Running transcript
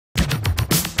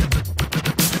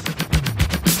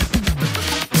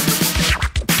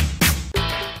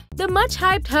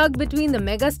much-hyped hug between the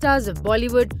megastars of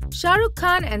Bollywood, Shah Rukh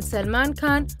Khan and Salman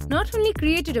Khan, not only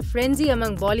created a frenzy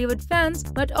among Bollywood fans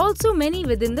but also many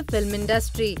within the film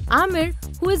industry. Aamir,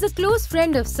 who is a close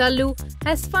friend of Sallu,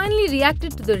 has finally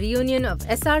reacted to the reunion of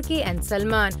SRK and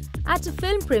Salman at a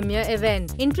film premiere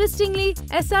event. Interestingly,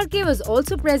 SRK was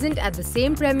also present at the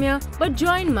same premiere but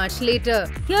joined much later.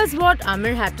 Here's what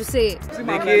Aamir had to say.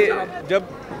 देखिए,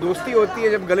 जब दोस्ती होती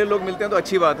है, जब गले लोग मिलते हैं तो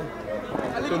अच्छी बात है.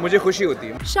 तो मुझे खुशी होती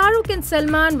है. Shah Rukh and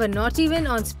Salman were not even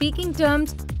on speaking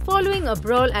terms following a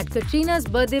brawl at Katrina's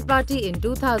birthday party in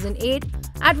 2008,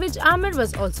 at which Aamir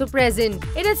was also present.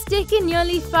 It has taken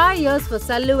nearly 5 years for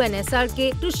Sallu and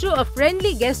SRK to show a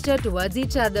friendly gesture towards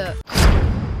each other.